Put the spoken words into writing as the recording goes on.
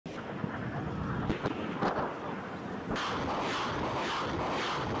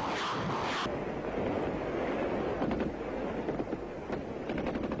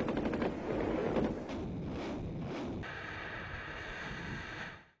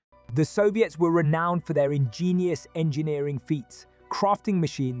The Soviets were renowned for their ingenious engineering feats, crafting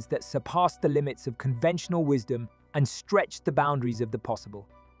machines that surpassed the limits of conventional wisdom and stretched the boundaries of the possible.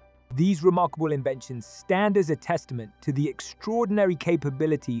 These remarkable inventions stand as a testament to the extraordinary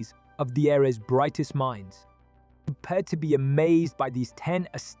capabilities of the era's brightest minds. Prepare to be amazed by these 10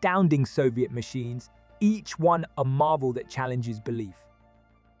 astounding Soviet machines, each one a marvel that challenges belief.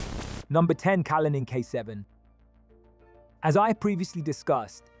 Number 10. Kalinin K-7. As I previously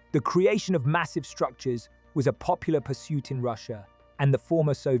discussed, the creation of massive structures was a popular pursuit in Russia and the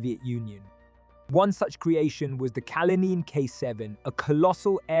former Soviet Union. One such creation was the Kalinin K-7, a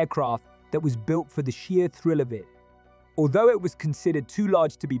colossal aircraft that was built for the sheer thrill of it. Although it was considered too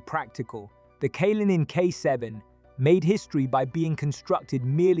large to be practical, the Kalinin K-7 made history by being constructed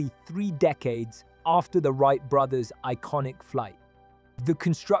merely 3 decades after the Wright brothers' iconic flight. The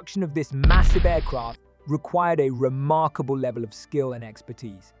construction of this massive aircraft required a remarkable level of skill and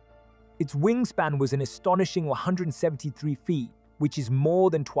expertise. Its wingspan was an astonishing 173 feet, which is more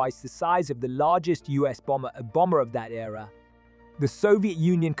than twice the size of the largest US bomber of that era. The Soviet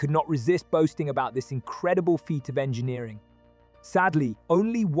Union could not resist boasting about this incredible feat of engineering. Sadly,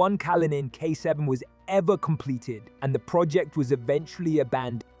 only one Kalinin K-7 was ever completed, and the project was eventually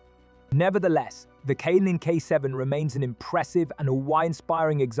abandoned. Nevertheless, the Kalinin K-7 remains an impressive and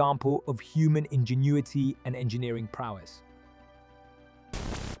awe-inspiring example of human ingenuity and engineering prowess.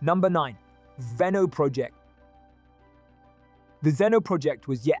 Number 9. Zveno Project. The Zveno Project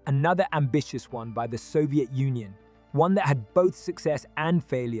was yet another ambitious one by the Soviet Union, one that had both success and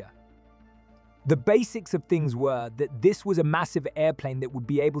failure. The basics of things were that this was a massive airplane that would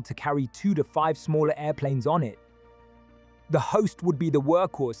be able to carry 2 to 5 smaller airplanes on it. The host would be the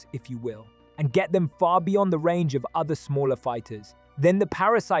workhorse, if you will, and get them far beyond the range of other smaller fighters. Then the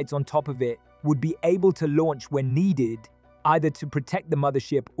parasites on top of it would be able to launch when needed, either to protect the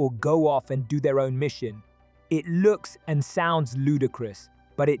mothership or go off and do their own mission. It looks and sounds ludicrous,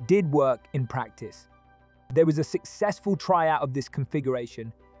 but it did work in practice. There was a successful tryout of this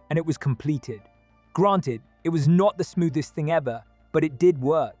configuration, and it was completed. Granted, it was not the smoothest thing ever, but it did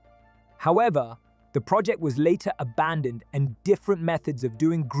work. However, the project was later abandoned, and different methods of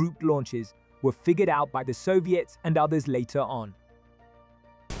doing group launches were figured out by the Soviets and others later on.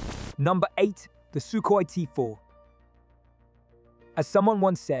 Number 8. The Sukhoi T-4. As someone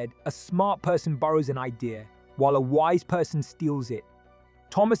once said, a smart person borrows an idea, while a wise person steals it.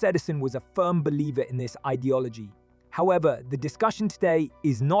 Thomas Edison was a firm believer in this ideology. However, the discussion today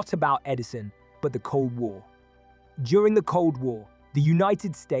is not about Edison, but the Cold War. During the Cold War, the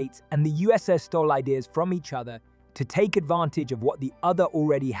United States and the USSR stole ideas from each other to take advantage of what the other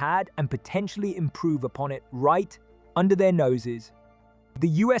already had and potentially improve upon it right under their noses.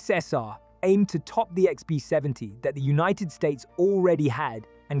 The USSR aimed to top the XB-70 that the United States already had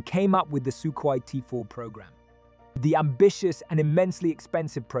and came up with the Sukhoi T-4 program. The ambitious and immensely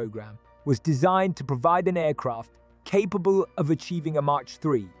expensive program was designed to provide an aircraft capable of achieving a Mach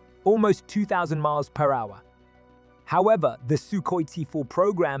 3, almost 2,000 miles per hour. However, the Sukhoi T-4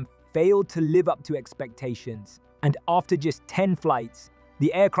 program failed to live up to expectations, and after just 10 flights,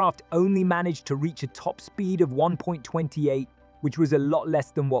 the aircraft only managed to reach a top speed of 1.28, which was a lot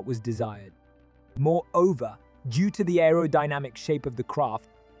less than what was desired. Moreover, due to the aerodynamic shape of the craft,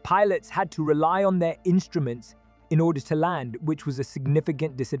 pilots had to rely on their instruments in order to land, which was a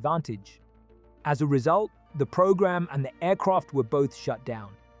significant disadvantage. As a result, the program and the aircraft were both shut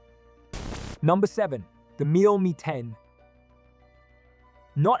down. Number 7. The Mi-10.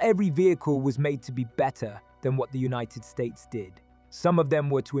 Not every vehicle was made to be better than what the United States did. Some of them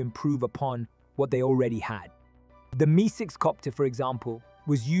were to improve upon what they already had. The Mi-6 copter, for example,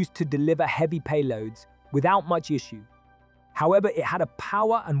 was used to deliver heavy payloads without much issue. However, it had a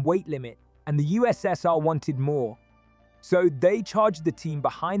power and weight limit, and the USSR wanted more. So they charged the team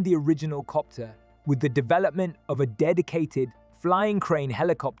behind the original copter with the development of a dedicated flying crane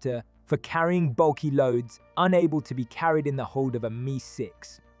helicopter for carrying bulky loads unable to be carried in the hold of a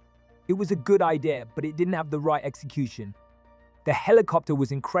Mi-6. It was a good idea, but it didn't have the right execution. The helicopter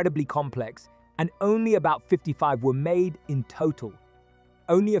was incredibly complex, and only about 55 were made in total.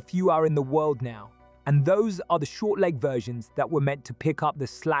 Only a few are in the world now, and those are the short-leg versions that were meant to pick up the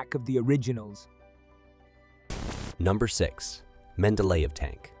slack of the originals. Number 6. Mendeleev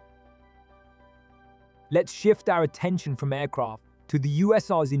Tank. Let's shift our attention from aircraft to the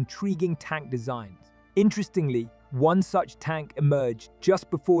USSR's intriguing tank designs. Interestingly, one such tank emerged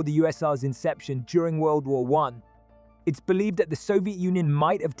just before the USSR's inception during World War I. It's believed that the Soviet Union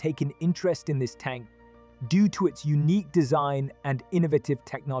might have taken interest in this tank due to its unique design and innovative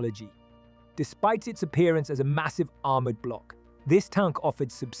technology. Despite its appearance as a massive armored block, this tank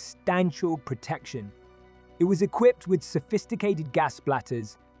offered substantial protection. It was equipped with sophisticated gas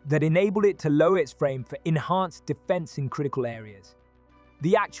splatters that enabled it to lower its frame for enhanced defense in critical areas.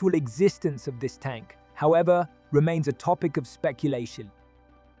 The actual existence of this tank, however, remains a topic of speculation.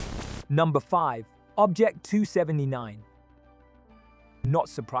 Number 5. Object 279. Not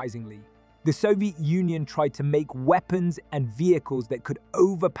surprisingly, the Soviet Union tried to make weapons and vehicles that could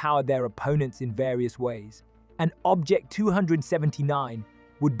overpower their opponents in various ways, and Object 279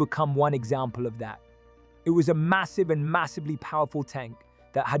 would become one example of that. It was a massive and massively powerful tank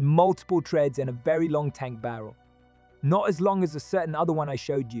that had multiple treads and a very long tank barrel. Not as long as a certain other one I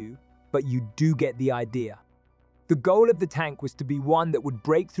showed you, but you do get the idea. The goal of the tank was to be one that would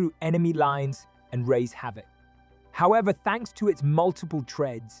break through enemy lines and raise havoc. However, thanks to its multiple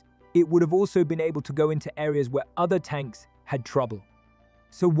treads, it would have also been able to go into areas where other tanks had trouble.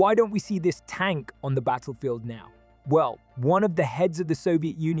 So why don't we see this tank on the battlefield now? Well, one of the heads of the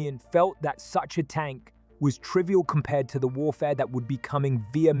Soviet Union felt that such a tank was trivial compared to the warfare that would be coming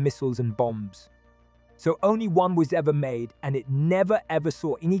via missiles and bombs. So only one was ever made, and it never ever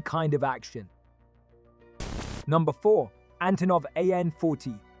saw any kind of action. Number 4. Antonov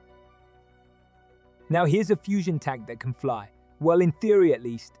AN-40. Now here's a fusion tank that can fly. Well, in theory at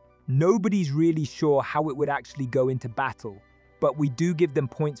least. Nobody's really sure how it would actually go into battle, but we do give them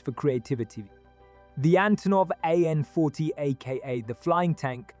points for creativity. The Antonov AN-40, aka the flying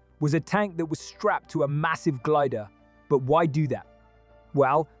tank, was a tank that was strapped to a massive glider. But why do that?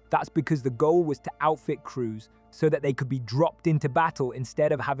 Well, that's because the goal was to outfit crews so that they could be dropped into battle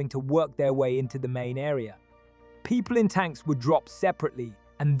instead of having to work their way into the main area. People in tanks would drop separately,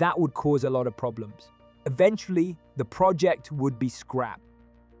 and that would cause a lot of problems. Eventually, the project would be scrapped.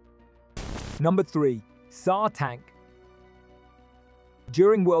 Number 3. Tzar Tank.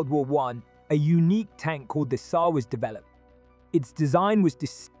 During World War I, a unique tank called the Tzar was developed. Its design was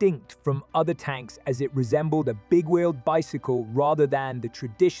distinct from other tanks as it resembled a big-wheeled bicycle rather than the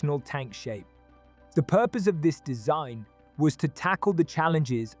traditional tank shape. The purpose of this design was to tackle the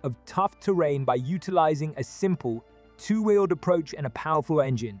challenges of tough terrain by utilizing a simple, two-wheeled approach and a powerful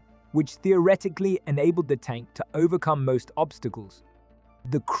engine, which theoretically enabled the tank to overcome most obstacles.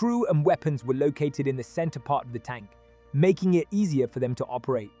 The crew and weapons were located in the center part of the tank, making it easier for them to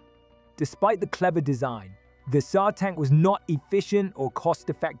operate. Despite the clever design, the Tzar tank was not efficient or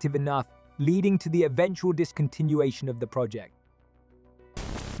cost-effective enough, leading to the eventual discontinuation of the project.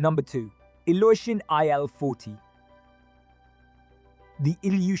 Number 2. Ilyushin IL-40. The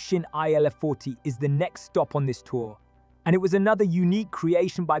Ilyushin IL-40 is the next stop on this tour, and it was another unique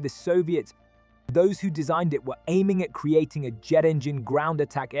creation by the Soviets. Those who designed it were aiming at creating a jet engine ground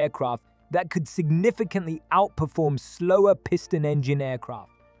attack aircraft that could significantly outperform slower piston engine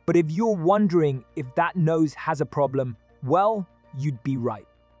aircraft. But if you're wondering if that nose has a problem, well, you'd be right.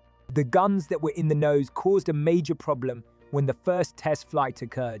 The guns that were in the nose caused a major problem when the first test flight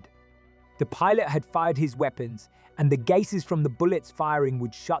occurred. The pilot had fired his weapons, and the gases from the bullets firing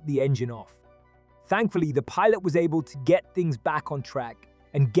would shut the engine off. Thankfully, the pilot was able to get things back on track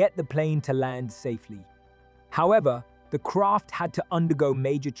and get the plane to land safely. However, the craft had to undergo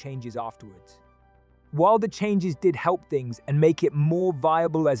major changes afterwards. While the changes did help things and make it more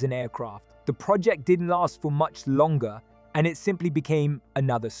viable as an aircraft, the project didn't last for much longer, and it simply became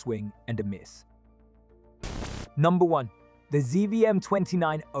another swing and a miss. Number 1. The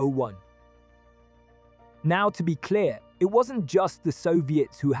ZVM-2901. Now, to be clear, it wasn't just the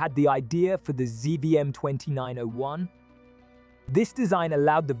Soviets who had the idea for the ZVM-2901. This design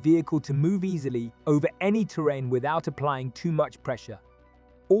allowed the vehicle to move easily over any terrain without applying too much pressure.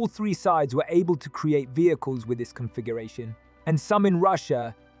 All three sides were able to create vehicles with this configuration, and some in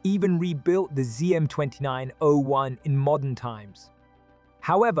Russia even rebuilt the ZM-2901 in modern times.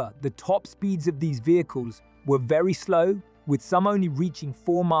 However, the top speeds of these vehicles were very slow, with some only reaching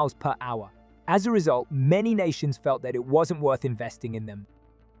 4 miles per hour. As a result, many nations felt that it wasn't worth investing in them.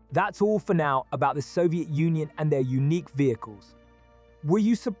 That's all for now about the Soviet Union and their unique vehicles. Were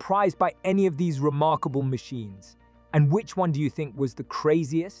you surprised by any of these remarkable machines? And which one do you think was the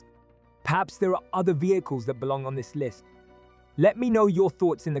craziest? Perhaps there are other vehicles that belong on this list. Let me know your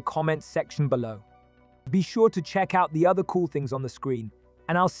thoughts in the comments section below. Be sure to check out the other cool things on the screen,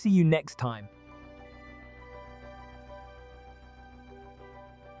 and I'll see you next time.